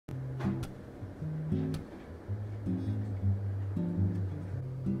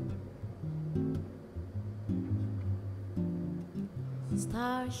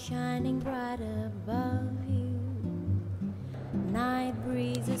Stars shining bright above you. Night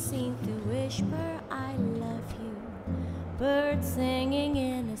breezes seem to whisper I love you. Birds singing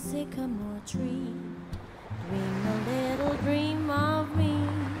in a sycamore tree. Dream a little dream of me.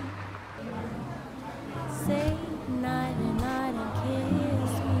 Say night and night and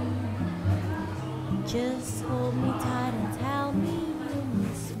kiss me. Just hold me tight and tell me you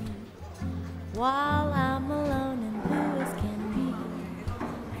miss me. While I'm alone and blue as can be.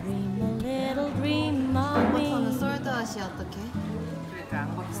 Dream a little dream of me. 솔드아시 어떡해?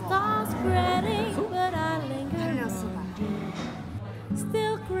 Stars spreading but I linger on you.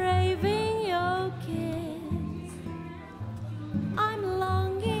 Still craving your kiss. I'm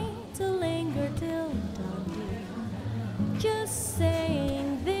longing to linger till dawn, dear. Just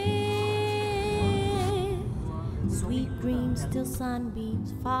saying this. Sweet dreams till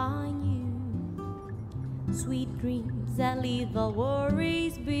sunbeams find you. Sweet dreams that leave all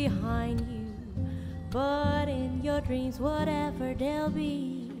worries behind you. But in your dreams, whatever they'll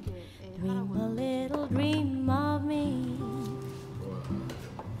be, dream a little dream of me.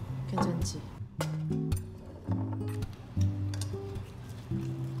 괜찮지?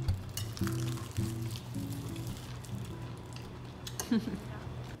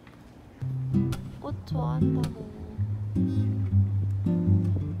 꽃 좋아한다고.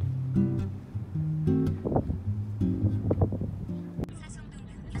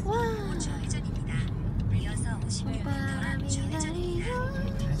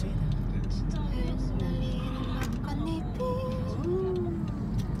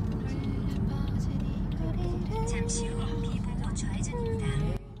 잠시 후 비보고 좌회전입니다.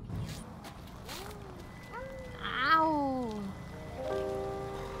 아우.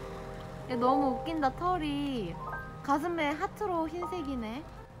 야, 너무 웃긴다. 털이 가슴에 하트로 흰색이네.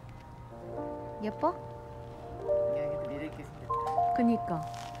 예뻐? 이렇게 생겼다. 그니까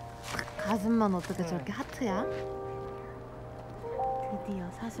가슴만 어떻게 저렇게 하트야? 드디어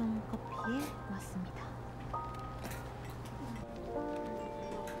사송커피에 왔습니다.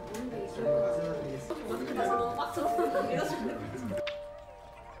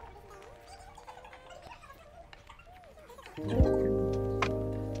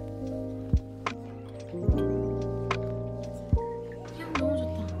 향 너무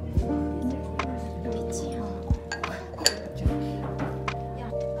좋다. 미치야.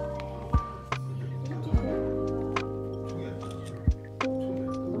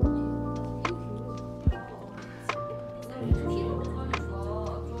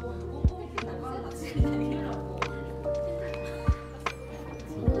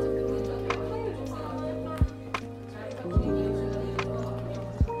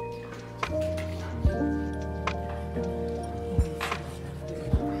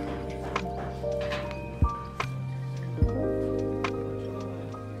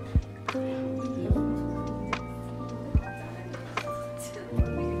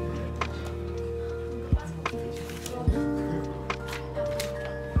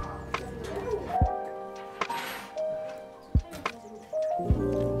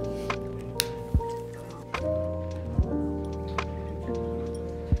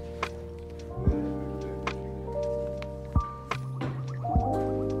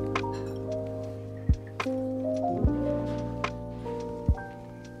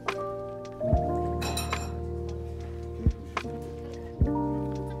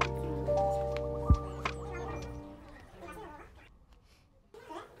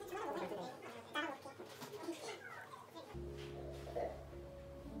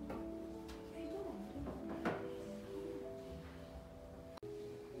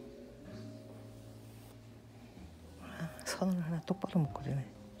 선을 하나 똑바로 못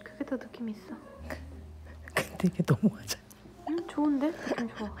그리네. 그게 더 느낌 있어. 근데 이게 너무 맞아. 응, 좋은데? 느낌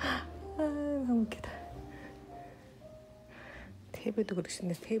좋아. 아, 너무 웃기다. 테이블도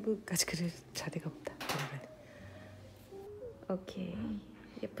그러시는데 테이블까지 그릴 자리가 없다. 오케이.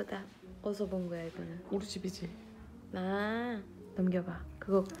 예쁘다. 어디서 본 거야 이거는? 우리 집이지. 아, 넘겨봐.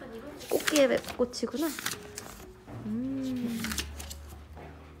 그거 꽃게 꽃이구나.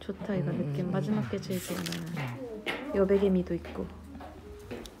 좋다 이거 느낌. 마지막 게 제일 좋아 나는. 여백의미도 있고.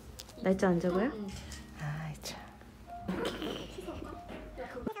 날짜 안 적어요? 아이 참.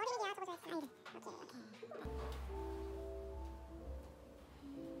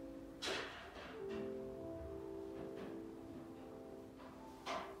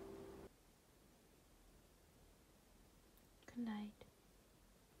 Good night.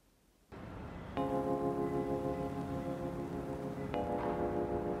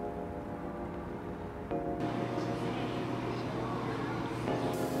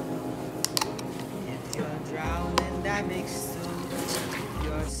 If you're drowning, that makes two.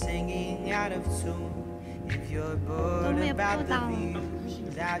 singing out of tune. If you're bored about the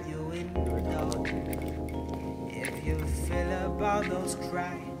views that you indulge, if you fill up all those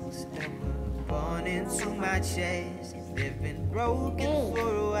cracks that were born into my chest, they've been broken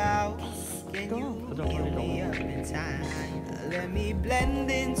for a while. Can you heal me up in time? Let me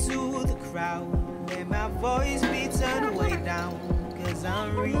blend into the crowd. Let my voice be turned way down, 'cause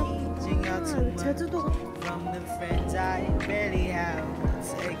I'm reaching out too much from the friends I barely have.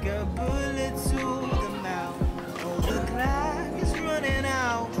 Take a bullet to the mouth. Oh, the clock is running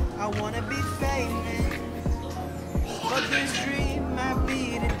out. I wanna be famous, but this dream might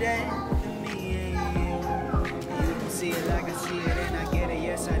be the death of me and you. You don't see it like I see it, and I get it,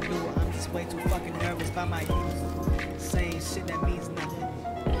 yes I do. I'm just way too fucking nervous by my youth, saying shit that means nothing.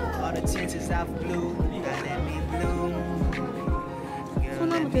 All the chances I've blew, God let me bloom.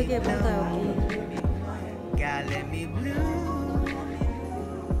 소나무 되게 예쁘다 여기. God let me bloom.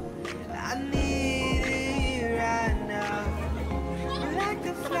 I need it right now, like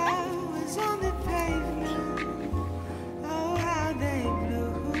the flowers on the pavement. Oh how they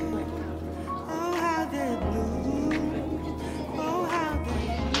bloom, oh how they bloom, oh how they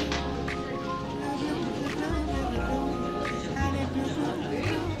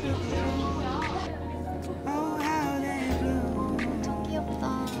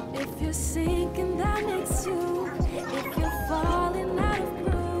If you're sinking, that makes you. If you're falling out of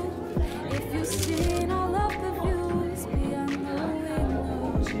groove, if you've seen all of the views beyond the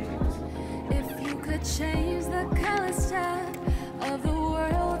windows, if you could change the color style of the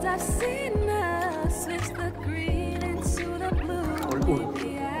world I've seen now, switch the green into the blue.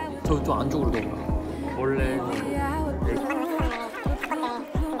 Maybe I would. 저 안쪽으로 넣어. 원래 Maybe I would.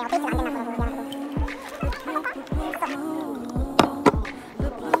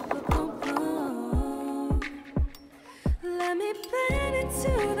 Let me blend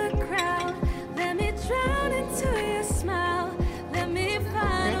into the crowd. Let me drown into your smile. Let me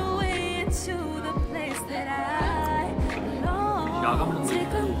find a way into the place that I belong.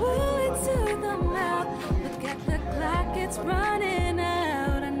 Take a bullet to the mouth. Look at the clock, it's running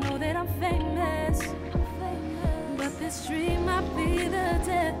out. I know that I'm famous, but this dream might be the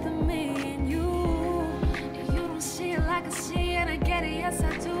death of me and you. You don't see it like I see it, I get it, yes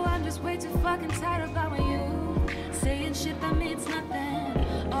I do. I'm just way too fucking tired of bothering you, saying shit that means nothing.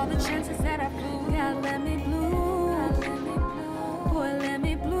 All the chances that I blew, God let me blue. Boy let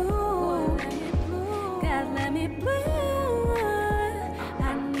me blue. God let me blue.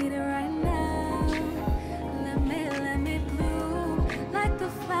 I need it right now. Let me blue, like the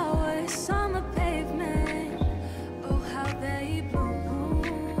flowers on the pavement. Oh how they bloom,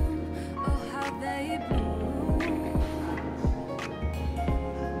 oh how they bloom.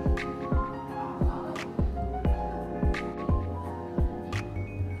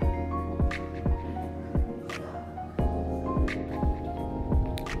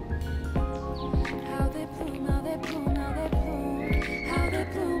 How they bloom, how they bloom, how they bloom. How they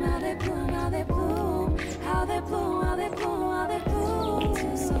bloom, how they bloom, how they bloom. How they bloom, how they bloom, how they bloom.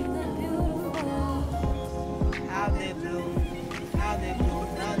 To something beautiful. how they bloom, how they bloom,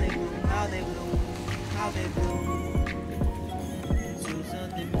 how they bloom, how they bloom, how they bloom to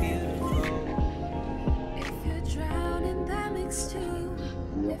something beautiful. If you're drowning, that makes two.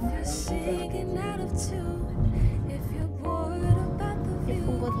 If you're singing out of tune, if you're bored about the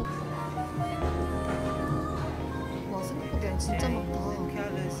view. 와 생각보다 진짜 많다.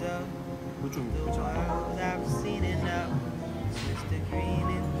 Colors of 뭐좀 the world I've seen enough. Just the green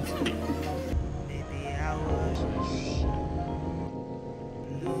and blue. Maybe I would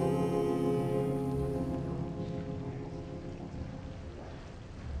bloom.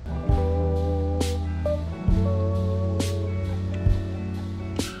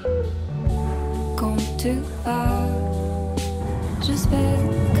 Quand tu pars, j'espère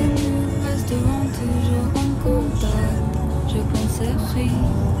que nous resterons toujours en contact. Je penserai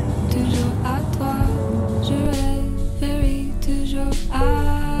toujours à